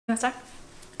Start?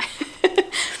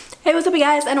 Hey, what's up you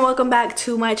guys, and welcome back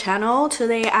to my channel.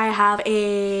 Today I have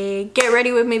a get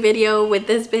ready with me video with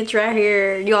this bitch right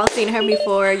here. Y'all seen her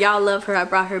before, y'all love her, I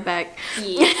brought her back.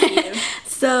 Yeah.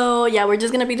 So yeah, we're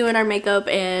just gonna be doing our makeup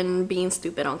and being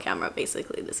stupid on camera.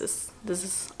 Basically, this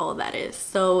is all that is.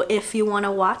 So if you want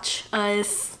to watch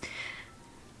us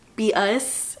be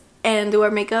us and do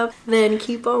our makeup, then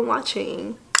keep on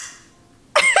watching.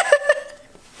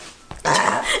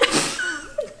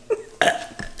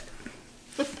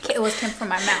 It was came from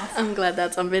my mouth. I'm glad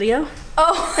that's on video.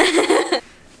 Oh.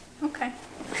 Okay.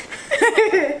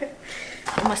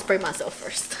 I'm gonna spray myself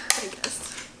first, I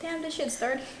guess. Damn, this shit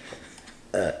started.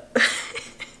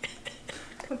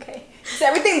 Okay. Is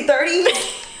everything 30?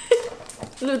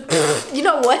 You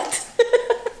know what?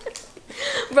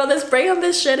 Bro, the spray on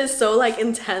this shit is so like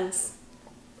intense.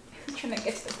 I'm trying to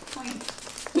get to the point.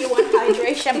 You want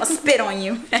hydration? I'm gonna spit on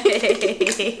you.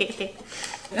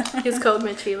 Use code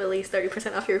Michiimeow, at least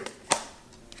 30% off your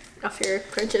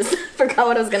purchase. Forgot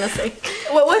what I was gonna say.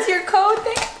 What was your code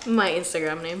thing? My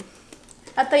Instagram name.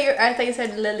 I thought you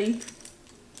said Lily.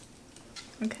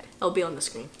 Okay. It'll be on the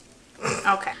screen.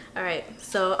 Okay. Alright,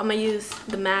 so I'm gonna use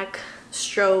the MAC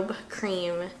Strobe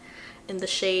Cream in the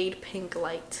shade Pink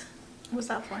Light. What's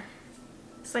that for?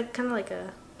 It's like kind of like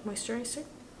a moisturizer.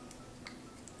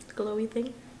 Glowy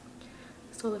thing.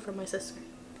 I stole it from my sister.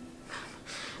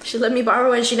 She let me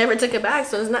borrow it and she never took it back,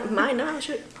 so it's not mine now.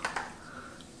 Shoot.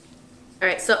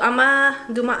 Alright, so I'm gonna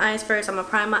do my eyes first. I'm gonna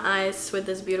prime my eyes with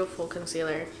this beautiful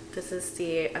concealer. This is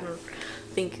the, I don't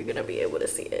think you're gonna be able to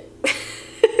see it.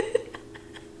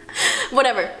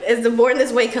 Whatever, it's the Born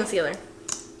This Way concealer.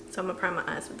 So I'm gonna prime my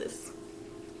eyes with this.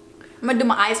 I'm gonna do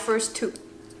my eyes first too.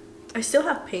 I still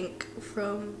have pink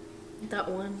from that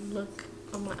one look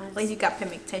on my eyes. At least you got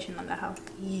pigmentation on that hoe.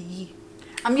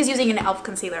 I'm just using an e.l.f.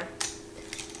 concealer.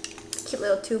 Cute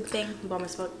little tube thing. Bomb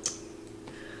as fuck.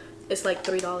 It's like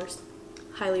 $3.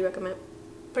 Highly recommend.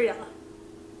 $3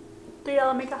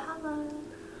 makeup holla.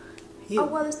 Oh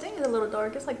well, this thing is a little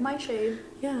dark. It's like my shade.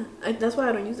 Yeah, that's why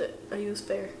I don't use it. I use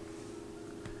Fair.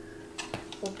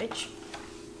 Oh bitch.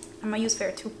 I'm gonna use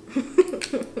Fair too.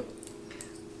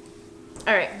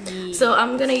 Alright, so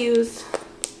I'm gonna use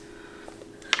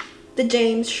the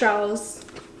James Charles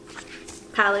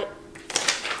palette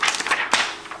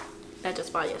I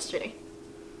just bought yesterday.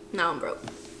 Now I'm broke.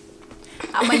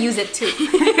 I'm gonna use it too.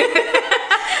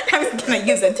 I'm gonna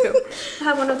use it too. I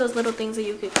have one of those little things that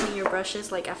you could clean your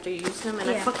brushes like after you use them, and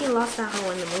I fucking lost that hoe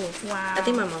in the move. Wow. I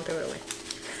think my mom threw it away.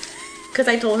 Cause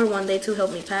I told her one day to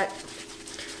help me pack.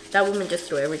 That woman just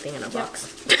threw everything in a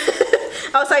box.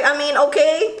 I was like, I mean,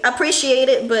 okay, appreciate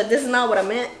it, but this is not what I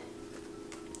meant.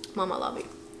 Mom, I love you.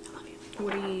 I love you.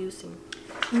 What are you using?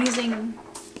 I'm using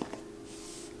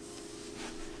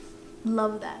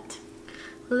Love That.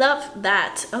 Love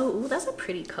That. Oh, that's a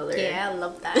pretty color. Yeah, I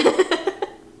love that.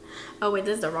 Oh wait,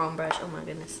 this is the wrong brush. Oh my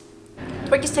goodness.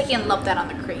 We're just taking Love That on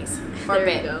the crease for a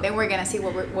bit. Go. Then we're gonna see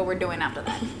what we're doing after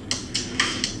that.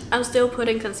 I'm still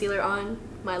putting concealer on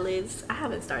my lids. I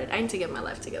haven't started. I need to get my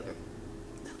life together.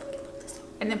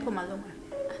 And then put my Luma.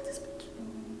 This bitch.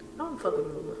 I don't fuck with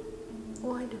Luma.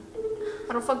 Oh, I do.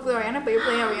 I don't fuck with Ariana, but you're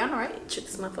playing Ariana, right? Shit,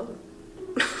 this is my phone.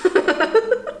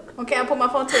 Okay, I'll put my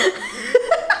phone too.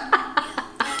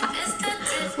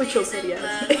 With your pretty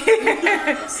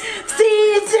ass.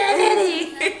 See,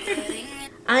 eternity.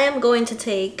 I am going to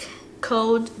take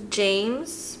code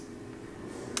James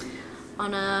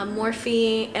on a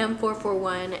Morphe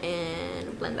M441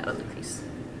 and blend that on the crease.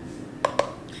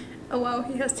 Oh wow,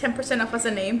 he has 10% off as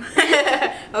a name.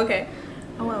 Okay.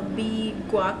 Oh wow, B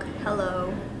Guac,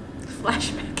 hello.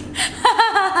 Flashback.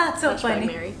 So funny.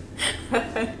 Mary.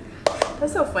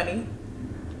 That's so funny.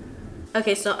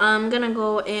 Okay, so I'm gonna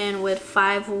go in with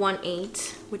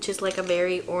 518, which is like a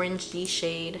very orangey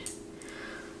shade.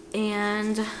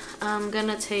 And I'm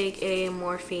gonna take a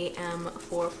Morphe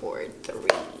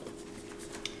M443.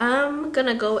 I'm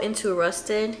gonna go into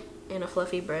Rusted in a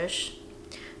fluffy brush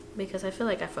because I feel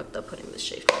like I fucked up putting this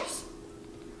shade first.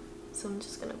 So I'm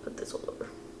just gonna put this all over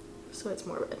so it's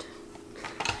more red.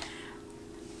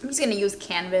 I'm just gonna use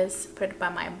Canvas, put it by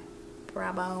my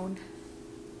brow bone.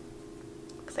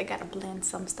 Cause I gotta blend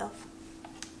some stuff.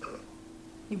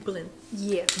 You blend?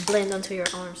 Yeah. Blend until your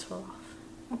arms fall off.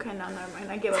 Okay, no, never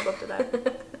mind. I gave up after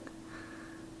that.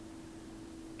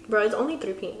 Bro, it's only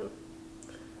 3 p.m.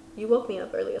 You woke me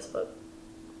up early as fuck.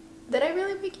 Did I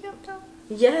really wake you up though?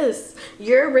 Yes,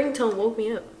 your ringtone woke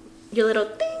me up. Your little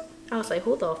ding. I was like,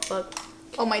 who the fuck?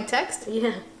 Oh, my text?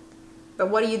 Yeah. But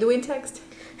what are you doing text?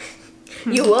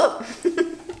 You up?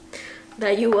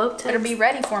 That you up text? Better be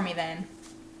ready for me then.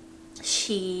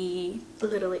 She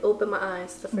literally opened my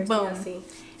eyes. The first thing I see.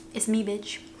 It's me,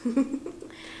 bitch.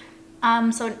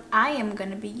 So I am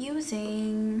gonna be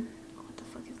using, what the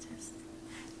fuck is this?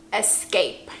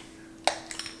 Escape.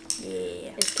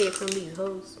 Yeah. Escape from these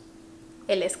hoes.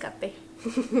 El escape.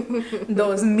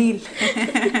 2000.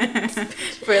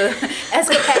 For the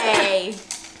escape.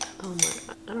 Oh my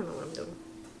god. I don't know what I'm doing.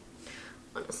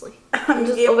 Honestly. I'm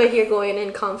just over here going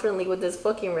in confidently with this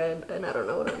fucking red and I don't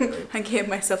know what I'm doing. I gave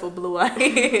myself a blue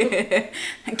eye.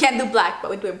 I can't do black, but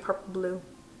we're doing purple blue.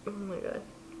 Oh my god.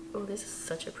 Oh, this is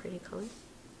such a pretty color.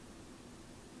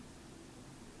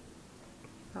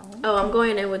 Oh, I'm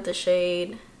going in with the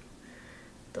shade.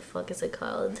 The fuck is it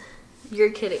called?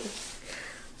 You're kidding.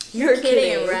 You're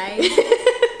kidding, right? No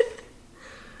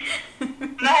se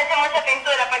echa mucha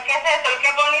pintura, ¿para qué es eso? El que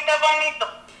es bonito es bonito.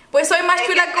 Pues soy más El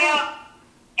que chula es feo,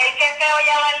 el que es feo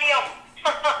ya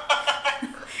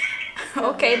valió.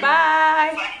 Okay,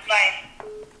 bye. Bye.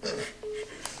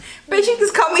 Bitch, you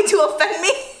just called me to offend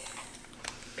me.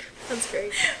 That's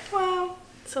great. Wow.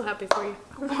 So happy for you.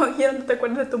 Oh, ya no te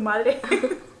acuerdas de tu madre.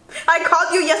 I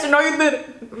called you yesterday. No, you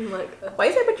didn't. Oh my god. Why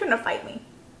is everybody trying to fight me?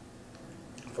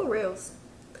 For reals.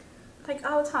 Like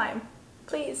all the time.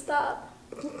 Please stop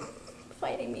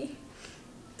fighting me.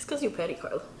 It's because you petty,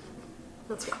 Karla.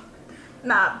 That's why.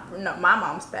 Nah, no, my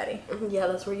mom's petty. Yeah,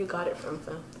 that's where you got it from,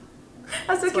 fam.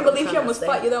 I still can't what I'm believe she trying to almost say.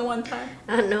 fought you that one time.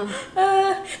 I know.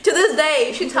 To this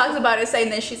day, she talks about it, saying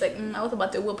that she's like, I was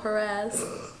about to whoop her ass.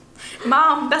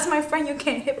 Mom, that's my friend. You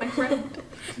can't hit my friend.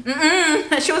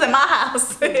 She was in my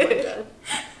house. Oh my god.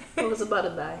 I was about to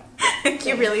die.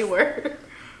 You really were.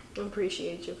 I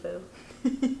appreciate you, fam.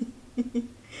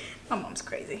 My mom's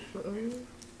crazy.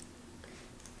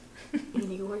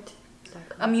 And you weren't.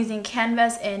 I'm using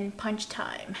Canvas and Punch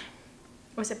Time.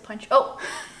 Or is it Punch? Oh!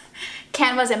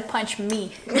 Canvas and Punch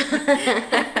Me. Punch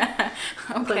that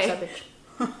Okay.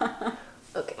 bitch.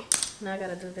 Okay. Now I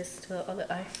gotta do this to the other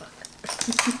eye. Fuck.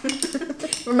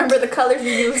 Remember the colors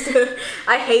you used?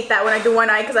 I hate that when I do one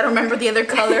eye because I don't remember the other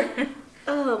color.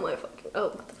 Oh my fucking.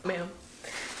 Oh, ma'am.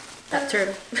 That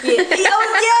turtle. Yeah.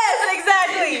 Oh, yes,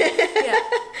 exactly. Yeah.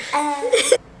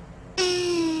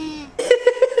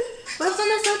 Went from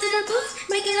the south to the coast,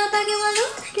 making up back in one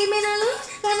loop. Give me the loot,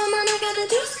 got no man, I got the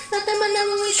juice. Nothing but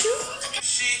never we shoot.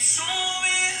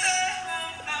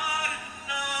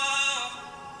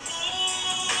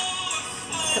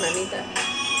 Can I need that?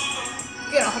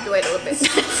 You don't have to wait a little bit.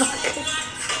 Fuck.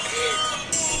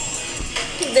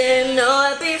 Didn't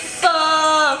know it before.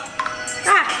 Ah.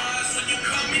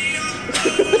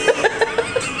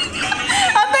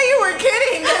 I thought you were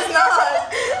kidding. That's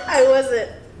not. I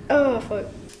wasn't. Oh, fuck.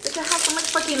 Bitch, I have so much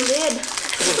fucking lid. I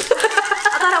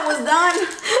thought I was done.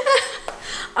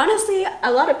 Honestly,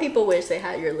 a lot of people wish they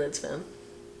had your lids, fam.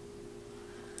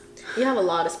 You have a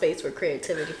lot of space for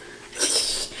creativity.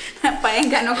 But I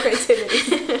ain't got no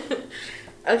creativity.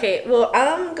 Okay, well,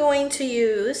 I'm going to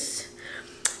use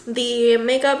the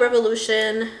Makeup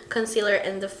Revolution Conceal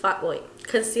and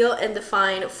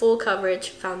Define Full Coverage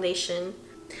Foundation.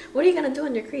 What are you gonna do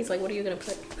in your crease? Like, what are you gonna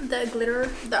put? The glitter,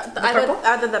 purple?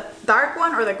 either the dark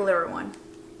one or the glitter one.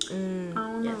 I don't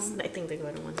know. Yes, I think the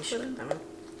glitter one. You should have that one.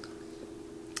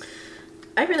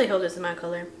 I really hope this is my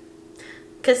color.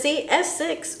 Cause see,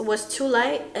 F6 was too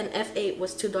light and F8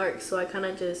 was too dark, so I kind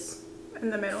of just In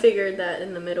the middle. figured that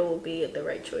in the middle will be the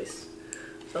right choice.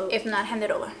 So If not, hand it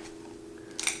over.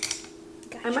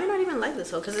 I might not even like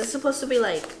this though, cause it's supposed to be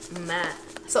like matte.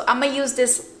 So I'm gonna use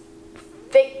this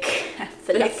thick,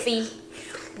 fluffy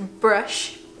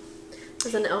brush.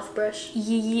 It's an elf brush.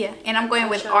 Yeah, and I'm going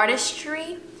with Eyeshadow.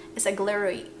 Artistry. It's a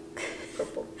glittery.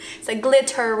 Purple. It's a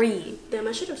glittery. Damn,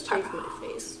 I should have shaved my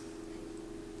face.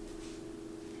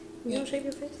 You don't shave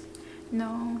your face?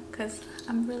 No, cause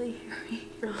I'm really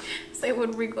hairy. So it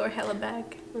would wriggler hella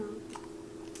back.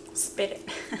 Spit it.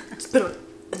 Spit on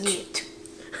Yeet.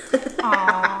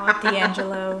 Aw,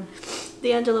 D'Angelo.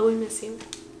 D'Angelo, we miss you.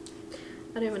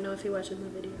 I don't even know if he watches my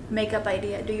video. Makeup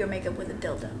idea. Do your makeup with a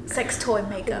dildo. Sex toy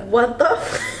makeup. What the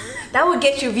f- That would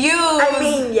get you views. I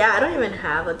mean, yeah, I don't even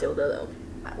have a dildo though.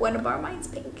 One of our mine's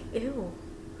pink. Ew.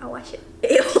 I'll wash it.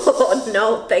 Ew,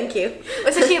 no, thank you.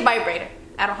 It's actually a vibrator.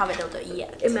 I don't have a dildo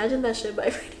yet. Imagine that shit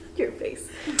vibrating on your face.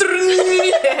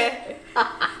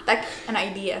 That's an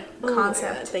idea. Oh my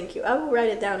Concept. God, thank you. I will write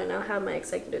it down and I'll have my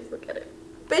executives look at it.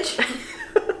 Bitch.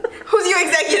 Who's your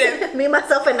executive? Me,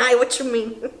 myself, and I. What you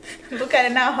mean? Look at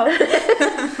it now, ho.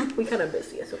 We kind of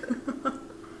busy. It's okay.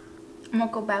 I'm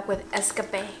gonna go back with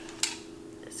Escape.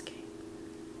 Escape.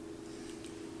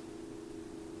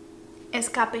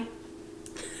 Escape.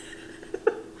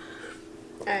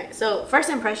 Alright, so first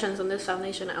impressions on this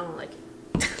foundation, I don't like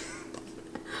it.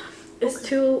 It's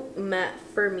too matte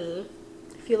for me.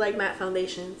 If you like matte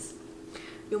foundations,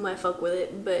 you might fuck with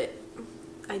it, but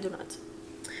I do not.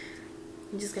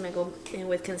 I'm just gonna go in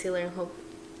with concealer and hope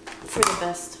for the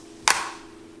best.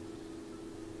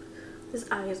 This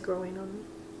eye is growing on me.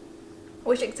 I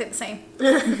wish I could say the same.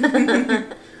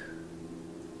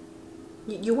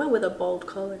 You went with a bold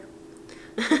color.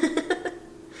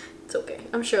 It's okay.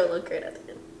 I'm sure it'll look great at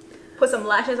the end. Put some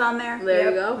lashes on there. There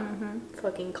you go.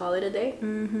 Fucking call it a day.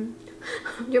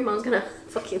 Your mom's gonna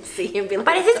fucking see and be like,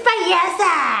 But this is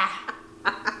payasa.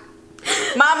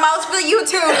 My mouse for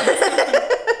YouTube.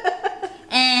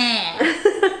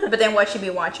 But then what she be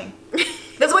watching?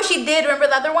 That's what she did. Remember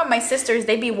the other one? My sisters,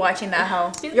 they be watching that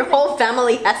hoe. your whole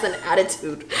family has an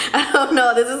attitude. I don't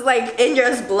know. This is like in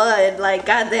your blood. Like,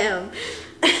 goddamn.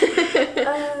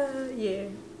 Yeah.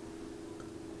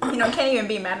 You know, I can't even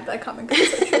be mad at that comment. 'Cause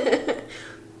it's so true.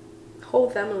 Whole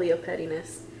family of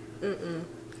pettiness. Ooh,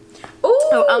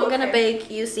 Oh, I'm gonna okay. bake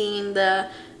using the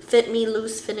Fit Me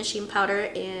Loose finishing powder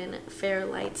in Fair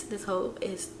Lights. This hoe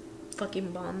is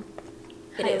fucking bomb.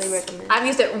 Highly recommend. I've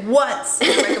used it once. I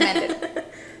recommend it.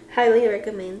 Highly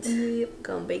recommend.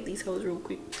 Gonna bake these hoes real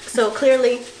quick. So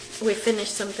clearly, we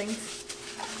finished something.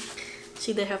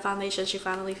 She did her foundation. She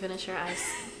finally finished her eyes.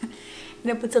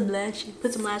 Then put some lashes.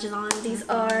 Put some lashes on. These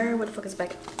are, what the fuck is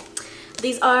back?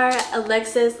 These are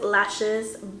Alexis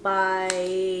lashes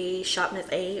by Shop Miss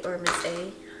A or Miss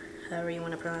A, however you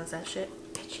want to pronounce that shit.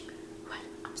 Bitch, what?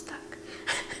 I'm stuck.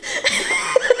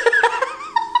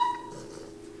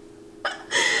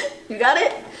 You got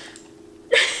it?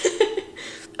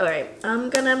 Alright, I'm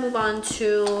gonna move on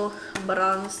to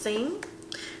bronzing.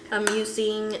 I'm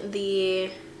using the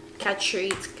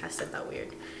Catrice, I said that weird.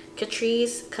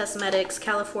 Catrice Cosmetics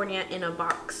California in a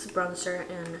Box bronzer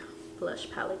and blush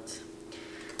palette.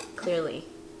 Clearly,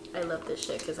 I love this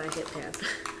shit because I hit pan.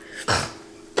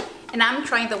 And I'm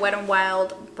trying the Wet n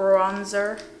Wild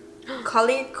bronzer.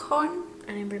 Colicon.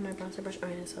 I didn't bring my bronzer brush. Oh, I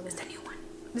didn't sell It's this. the new one.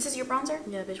 This is your bronzer?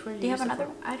 Yeah, bitch, where did Do you use have it another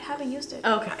for? one? I haven't used it.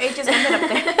 Oh, okay. It just ended up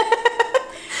there.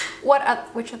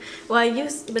 Which one? Well, I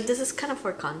used, but this is kind of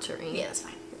for contouring. Yeah, that's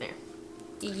fine. There.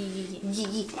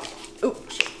 Oh,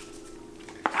 shit.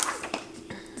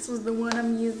 This was the one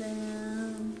I'm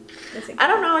using. I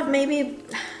don't know if maybe,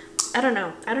 I don't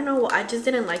know. I just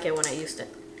didn't like it when I used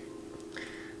it.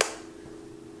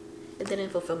 It didn't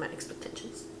fulfill my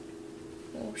expectations.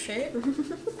 Oh, shit.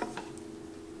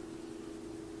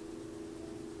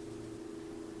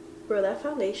 Bro, that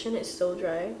foundation is so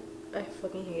dry. I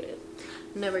fucking hate it.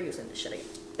 Never using this shit again.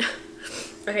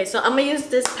 Okay, so I'm gonna use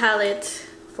this palette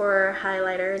for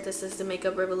highlighter. This is the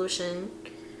Makeup Revolution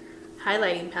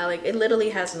highlighting palette. It literally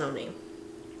has no name.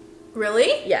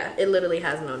 Really? Yeah, it literally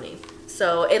has no name.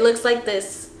 So it looks like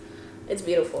this. It's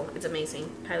beautiful. It's amazing.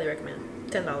 Highly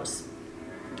recommend. $10.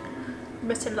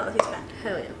 Best $10 he's spent.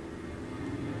 Hell yeah.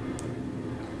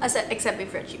 I said, except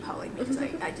if you're cheap Holly, because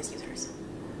I just use hers.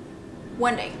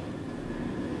 One day.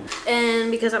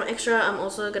 And because I'm extra, I'm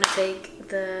also gonna take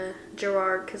the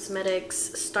Gerard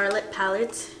Cosmetics Starlit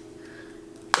palette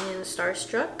in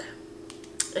Starstruck,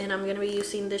 and I'm gonna be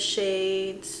using the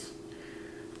shades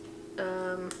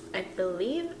I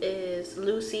believe is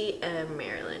Lucy and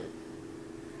Marilyn,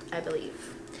 I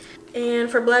believe. And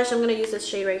for blush, I'm gonna use this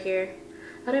shade right here.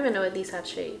 I don't even know if these have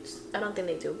shades. I don't think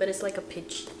they do, but it's like a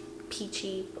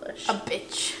peachy blush. A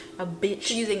bitch. A bitch.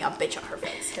 She's using a bitch on her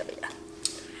face. Hell yeah.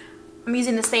 I'm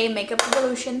using the same Makeup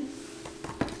Revolution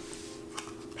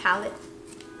palette,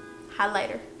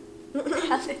 highlighter,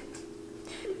 palette.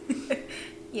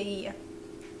 Yeah.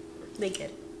 They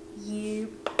get it. Yeah.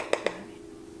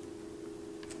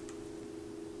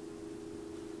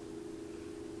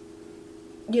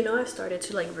 You know, I've started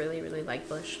to like really like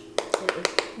blush lately.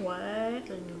 What? I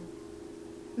know.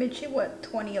 Michi, what,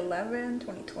 2011,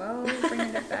 2012?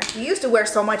 Bringing it back. You used to wear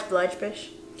so much blush, bitch.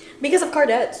 Because of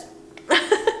Cardettes.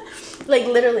 Like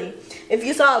literally, if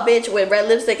you saw a bitch with red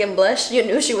lipstick and blush, you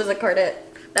knew she was a Cardette.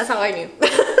 That's how I knew.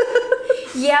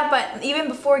 Yeah, but even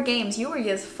before games, you were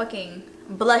just fucking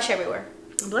blush everywhere.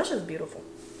 Blush is beautiful.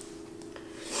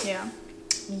 Yeah.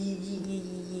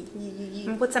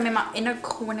 Put some in my inner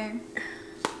corner.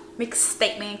 Make a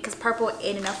statement, because purple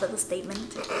ain't enough of a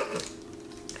statement.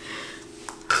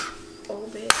 Oh,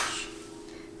 bitch.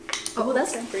 Oh,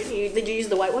 that's pretty. Did you use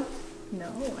the white one?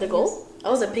 No. The gold?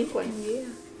 Oh, the pink one. Yeah.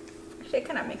 Actually, I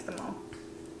kind of mix them all.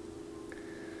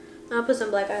 I'll put some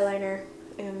black eyeliner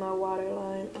in my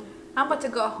waterline. I'm about to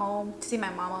go home to see my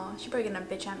mama. She probably gonna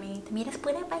bitch at me. Te miras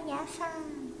pura payasa.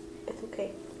 It's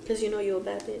okay. Because you know you're a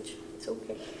bad bitch. It's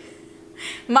okay.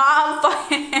 Mom,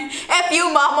 F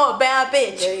you, mama, bad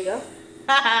bitch. There you go.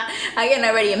 I can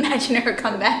already imagine her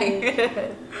come back.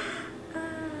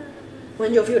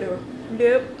 When's your funeral?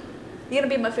 Nope. You're gonna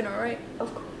be at my funeral, right?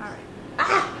 Of course. Alright.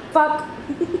 Ah! Fuck!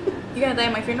 You gonna die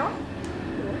at my funeral?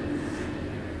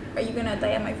 Are you gonna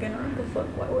die at my funeral? The fuck?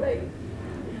 Why would I?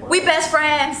 We best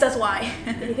friends, that's why.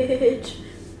 Bitch.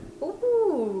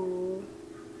 Ooh.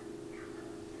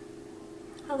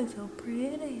 I look so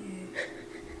pretty.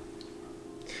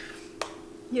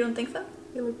 You don't think so?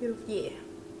 You look beautiful. Yeah.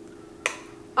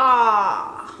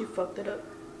 Ah. You fucked it up.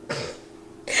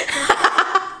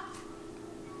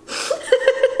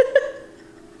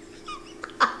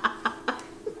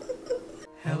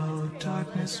 Hello,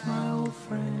 darkness, my old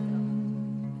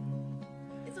friend.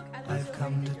 I've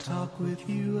come to talk with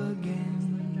you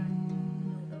again.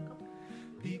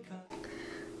 Because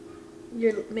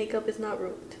Your makeup is not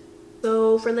ruined.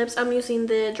 So for lips, I'm using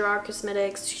the GRWM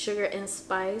Cosmetics Sugar and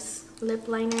Spice lip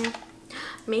liner,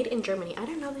 made in Germany. I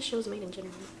didn't know this shit was made in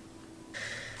Germany.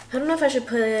 I don't know if I should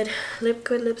put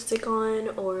liquid lipstick on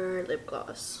or lip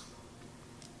gloss.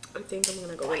 I think I'm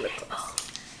gonna go with lip gloss.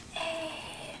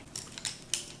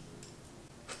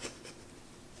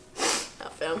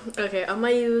 Okay, I'm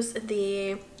gonna use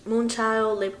the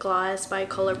Moonchild lip gloss by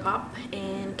ColourPop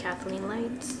and Kathleen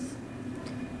Lights.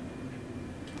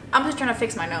 I'm just trying to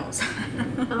fix my nose.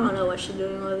 I don't know what she's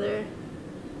doing over there.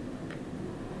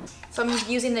 So I'm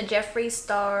using the Jeffree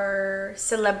Star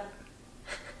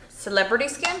Celebrity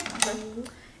Skin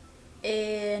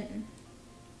in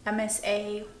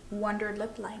MSA Wonder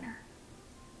Lip Liner.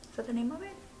 Is that the name of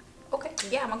it? Okay,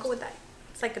 yeah, I'm gonna go with that.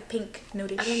 It's like a pink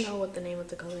nudish. I don't know what the name of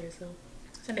the color is though.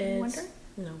 Is it name Wonder?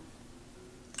 No.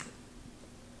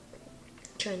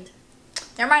 Trend.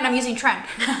 Never mind, I'm using Trend.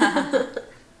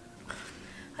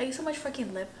 I use so much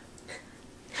freaking lip.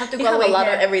 Have to You go have away a lot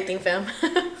here. of everything, fam.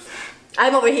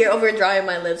 I'm over here over drying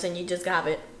my lips and you just have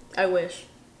it. I wish.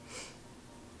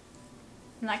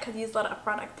 Not because I use a lot of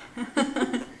product.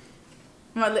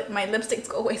 my lipsticks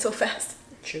go away so fast.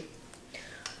 True.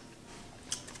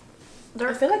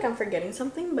 I feel like I'm forgetting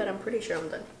something, but I'm pretty sure I'm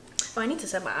done. Oh, I need to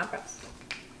set my eyebrows.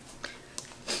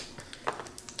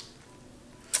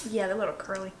 Yeah, they're a little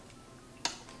curly.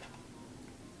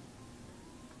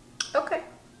 Okay.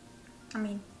 I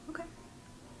mean, okay.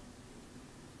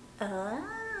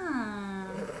 Ah.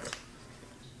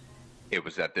 It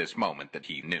was at this moment that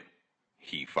he knew.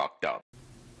 He fucked up.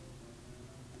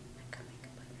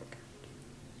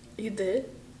 You did?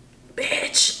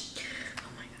 Bitch! Oh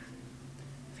my god.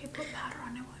 If you put powder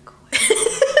on it, will go away?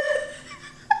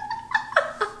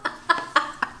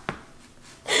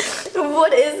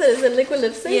 What is it? Is it liquid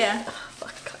lipstick? Yeah. Oh,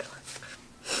 fuck, Karla.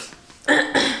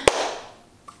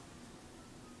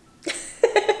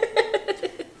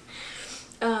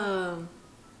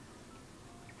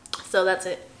 So that's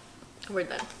it. We're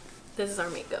done. This is our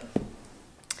makeup.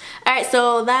 Alright,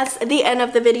 so that's the end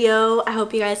of the video. I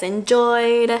hope you guys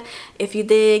enjoyed. If you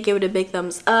did, give it a big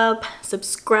thumbs up.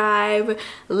 Subscribe.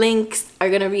 Links are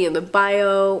gonna be in the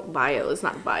bio. Bio is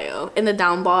not bio. In the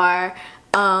down bar.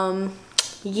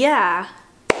 Yeah.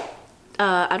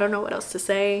 I don't know what else to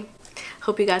say.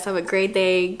 Hope you guys have a great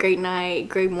day, great night,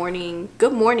 great morning,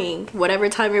 good morning, whatever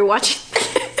time you're watching.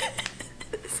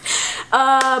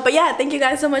 But yeah, thank you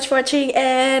guys so much for watching,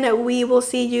 and we will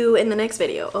see you in the next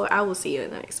video, or I will see you in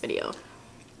the next video.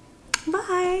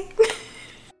 Bye.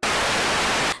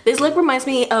 This look reminds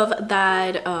me of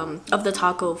that of the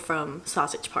taco from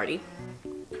Sausage Party.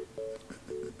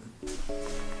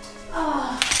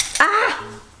 Oh. Ah!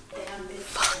 Damn, bitch.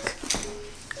 Fuck.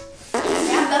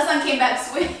 Damn, that sun came back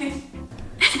sweet.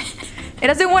 It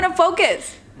doesn't want to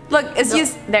focus. Look, it's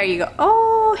just, there you go.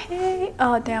 Oh, hey.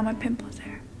 Oh, damn, my pimple's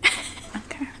there.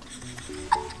 Okay.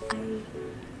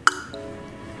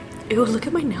 Ew, look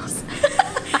at my nails.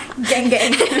 Gang,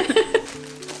 gang.